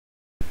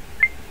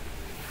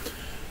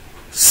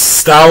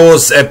Star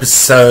Wars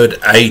Episode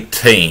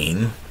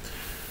 18,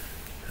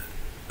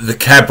 the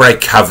Kabray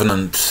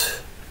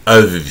Covenant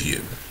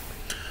overview.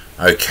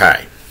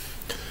 Okay.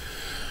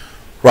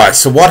 Right,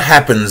 so what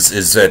happens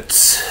is that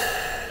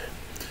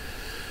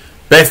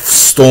Beth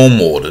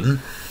Stormwarden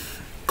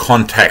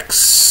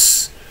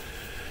contacts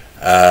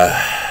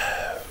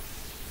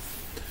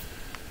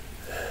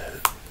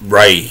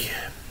Rey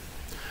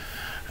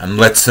and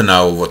lets her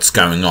know what's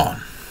going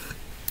on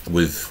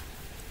with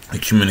the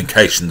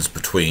communications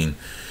between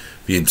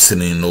the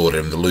Obsidian Order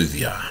and the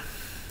Luthier.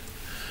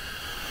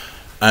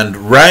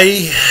 And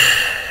Rey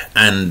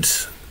and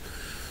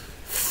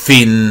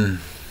Finn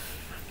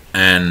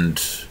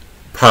and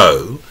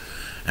Poe,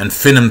 and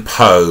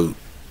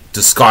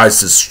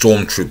disguised as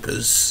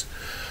stormtroopers,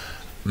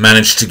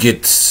 managed to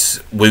get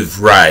with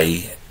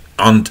Rey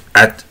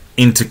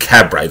into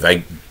Kabray.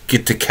 They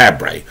get to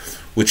Kabray,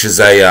 which is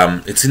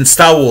it's in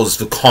Star Wars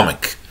the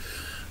comic,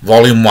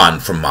 Volume 1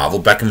 from Marvel,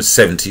 back in the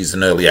 70s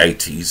and early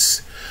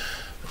 80s,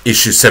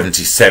 issue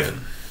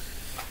 77.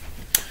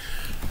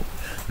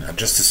 Now,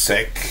 just a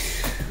sec.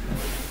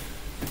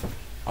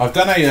 I've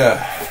done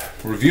a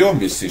review on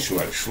this issue,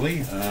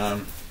 actually.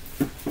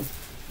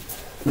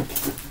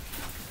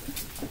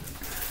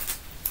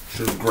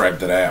 Should have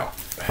grabbed it out.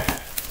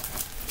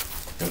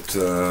 But,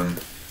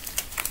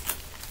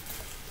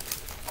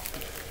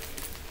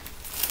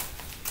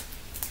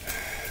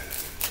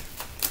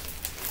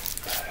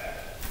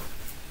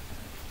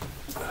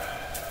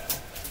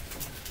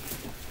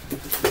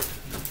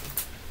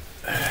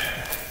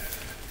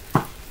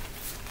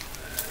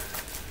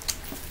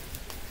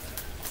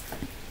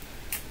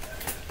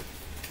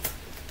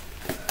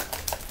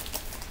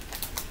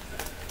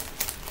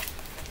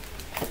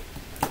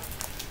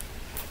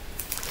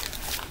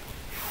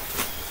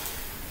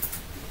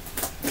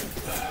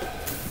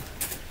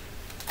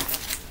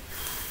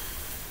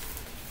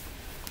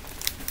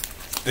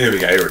 there we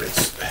go, here it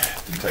is.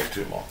 Didn't take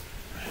too long.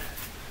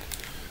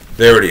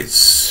 There it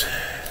is.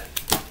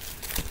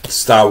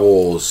 Star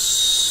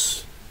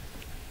Wars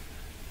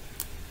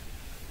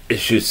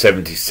issue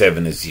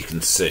 77, as you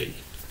can see.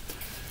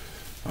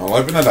 I'll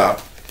open it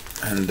up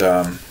and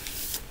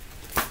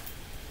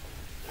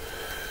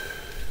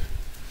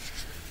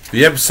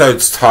the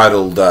episode's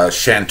titled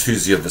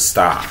Shantuzi of the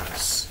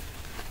Stars.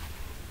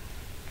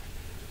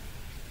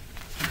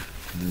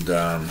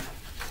 And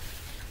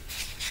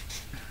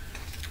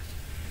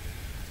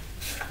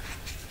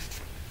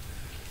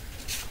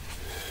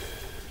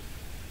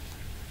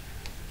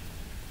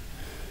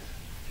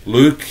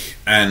Luke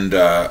and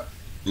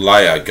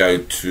Leia go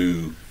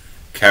to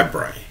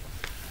Kabray.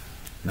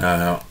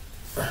 Now,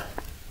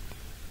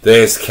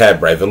 there's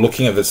Kabray. They're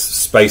looking at the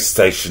space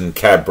station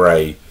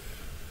Kabray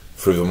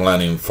through the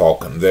Millennium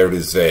Falcon. There it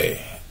is there.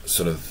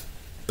 Sort of,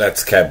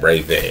 that's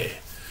Kabray there.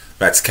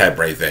 That's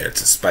Kabray there.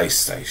 It's a space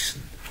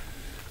station.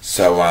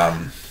 So,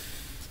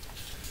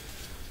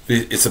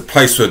 it's a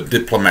place where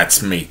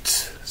diplomats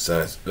meet.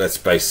 So, that's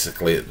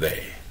basically it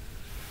there.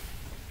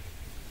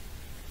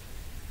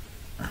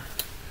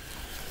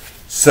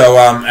 So,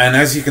 and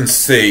as you can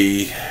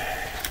see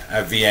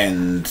at the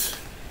end,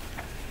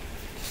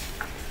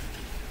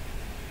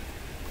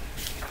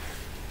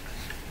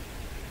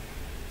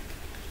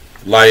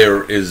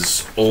 Leia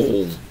is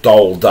all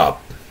dolled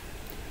up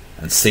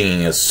and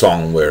singing a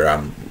song where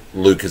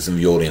Luke is in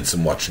the audience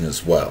and watching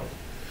as well.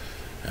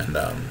 And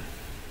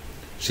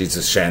she's a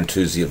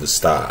Shantuzi of the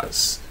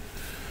Stars.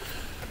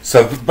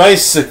 So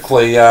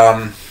basically,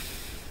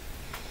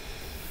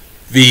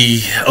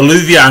 the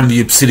Luthier and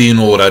the Obsidian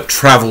Order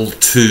travel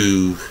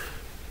to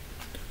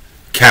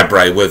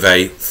Kabray, where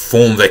they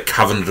form their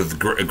covenant of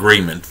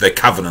agreement, their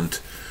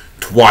covenant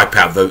to wipe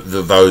out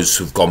those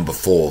who've gone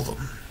before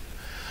them.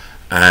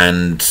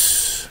 And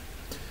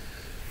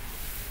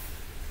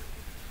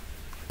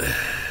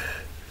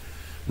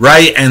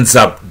Rey ends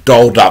up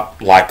dolled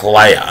up like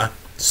Leia,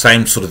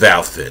 same sort of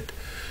outfit,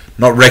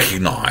 not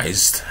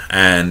recognised,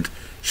 and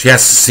she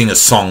has to sing a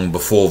song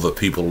before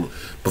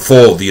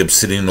the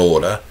Obsidian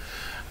Order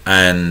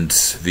and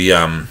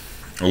the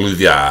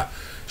Luthier.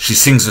 She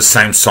sings the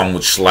same song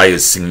which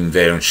Leia's singing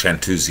there in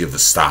Shantuzi of the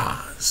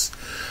Stars,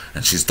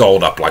 and she's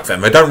dolled up like that.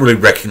 And they don't really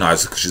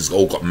recognise her because she's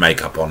all got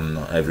makeup on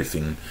and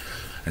everything,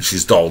 and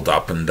she's dolled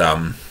up, and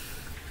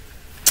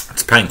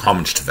it's paying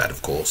homage to that,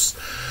 of course.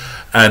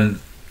 And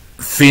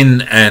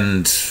Finn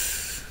and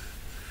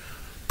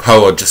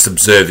Poe are just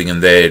observing,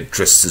 and they're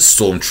dressed as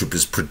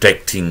stormtroopers,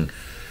 protecting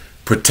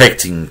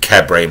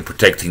Kabray and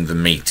protecting the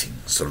meeting,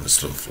 sort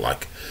of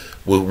like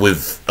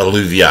with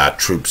Luthier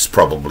troops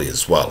probably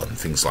as well, and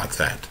things like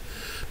that.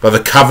 But the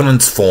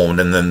covenant's formed,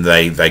 and then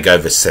they go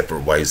their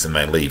separate ways and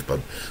they leave. But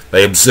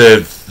they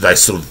observe, they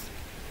sort of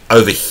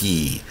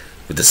overhear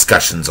the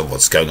discussions of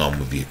what's going on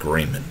with the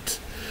agreement.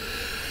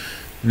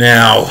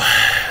 Now,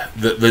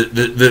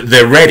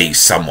 they're ready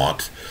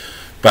somewhat,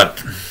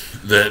 but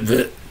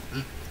the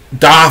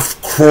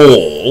Darth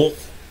Krall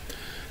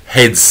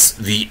is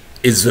the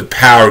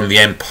power in the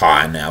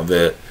Empire now.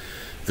 The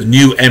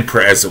new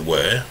emperor, as it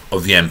were,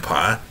 of the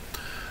Empire,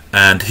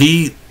 and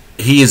he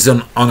is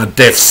on a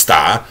Death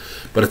Star,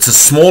 but it's a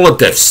smaller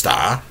Death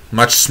Star,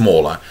 much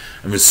smaller,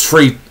 and there's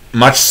 3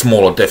 much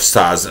smaller Death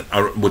Stars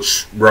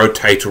which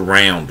rotate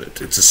around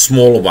it. It's a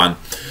smaller one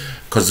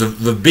because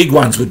the big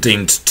ones were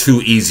deemed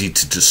too easy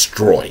to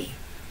destroy.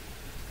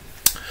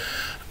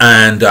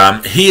 And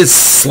he is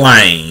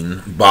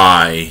slain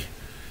by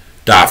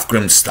Darth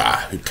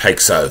Grimstar, who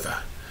takes over,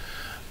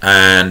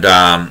 and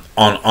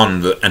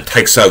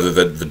takes over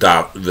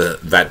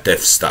that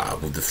Death Star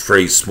with the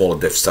 3 smaller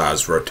Death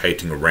Stars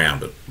rotating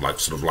around it,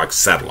 sort of like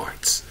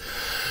satellites.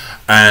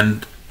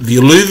 And the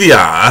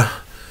Iluvia,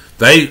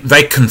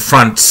 they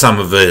confront some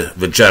of the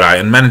Jedi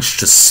and manage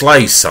to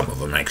slay some of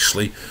them,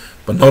 actually,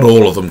 but not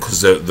all of them,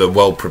 because they're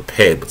well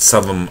prepared. But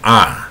some of them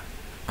are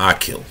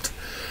killed.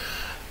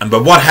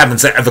 But what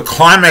happens at the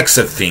climax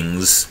of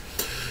things?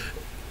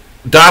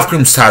 Darth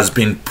Grimstar has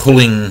been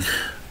pulling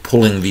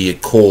the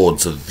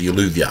cords of the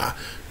Iluvia,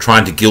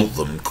 trying to guilt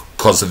them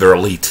because of their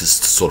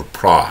elitist sort of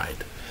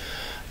pride.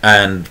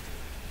 And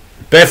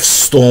Beth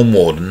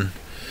Stormwarden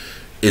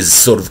is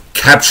sort of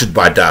captured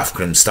by Darth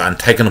Grimstar and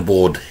taken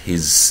aboard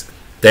his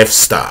Death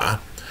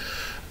Star,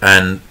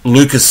 and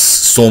Lucas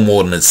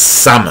Stormwarden is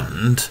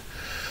summoned,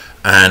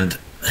 and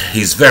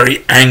he's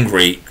very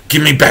angry.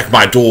 Give me back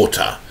my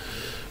daughter.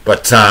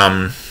 But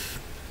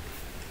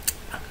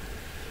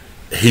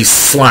he's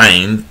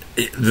slain.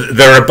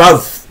 They're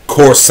above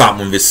Coruscant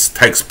when this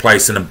takes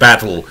place, and a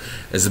battle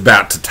is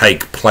about to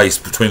take place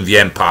between the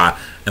Empire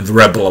and the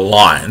Rebel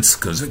Alliance,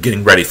 because they're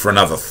getting ready for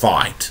another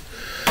fight.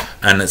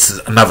 And it's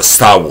another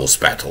Star Wars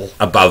battle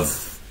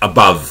above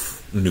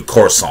New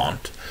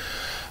Coruscant.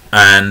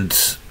 And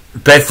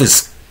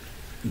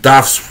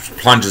Darth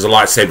plunges a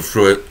lightsaber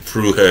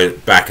through her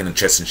back in the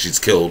chest, and she's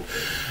killed.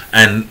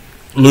 And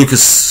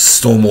Lucas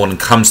Stormwarden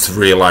comes to the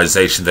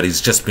realization that he's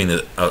just been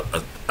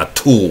a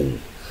tool,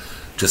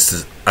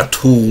 just a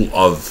tool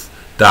of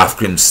Darth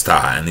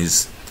Grimstar, and he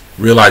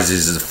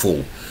realizes he's a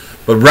fool.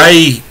 But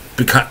Rey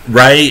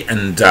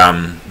and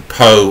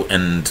Poe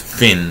and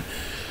Finn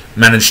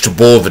managed to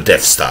board the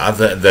Death Star.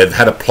 They've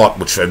had a plot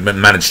which they've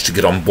managed to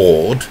get on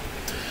board,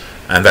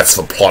 and that's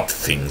the plot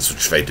things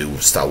which they do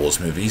with Star Wars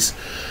movies.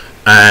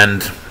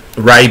 And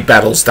Rey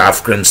battles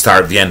Darth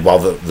Grimstar at the end while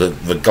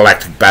the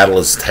galactic battle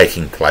is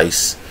taking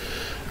place,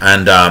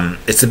 and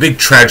it's a big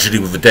tragedy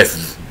with the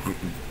death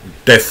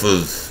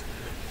of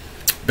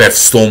Beth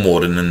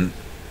Stormwarden, and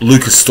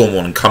Lucas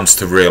Stormwarden comes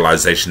to the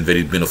realization that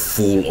he'd been a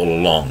fool all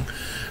along,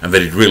 and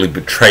that he'd really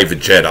betrayed the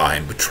Jedi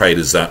and betrayed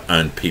his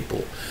own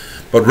people.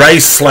 But Rey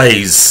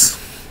slays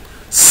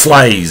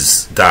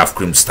Darth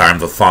Grimstar in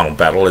the final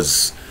battle,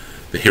 as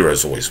the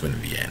heroes always win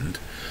in the end.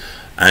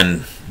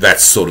 And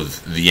that's sort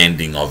of the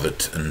ending of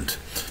it. And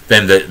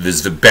then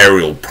there's the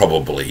burial,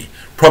 probably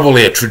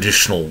a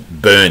traditional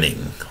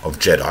burning of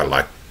Jedi,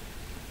 like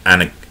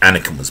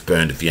Anakin was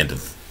burned at the end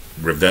of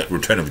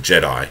Return of the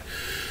Jedi.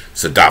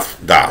 So Darth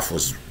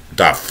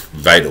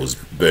Vader was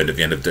burned at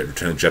the end of the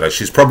Return of the Jedi.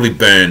 She's probably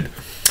burned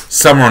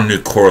somewhere on New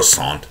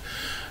Coruscant,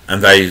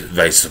 and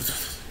they sort of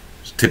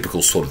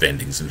typical sort of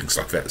endings and things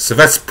like that. So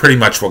that's pretty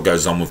much what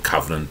goes on with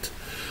Covenant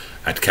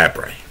at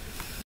Kabray.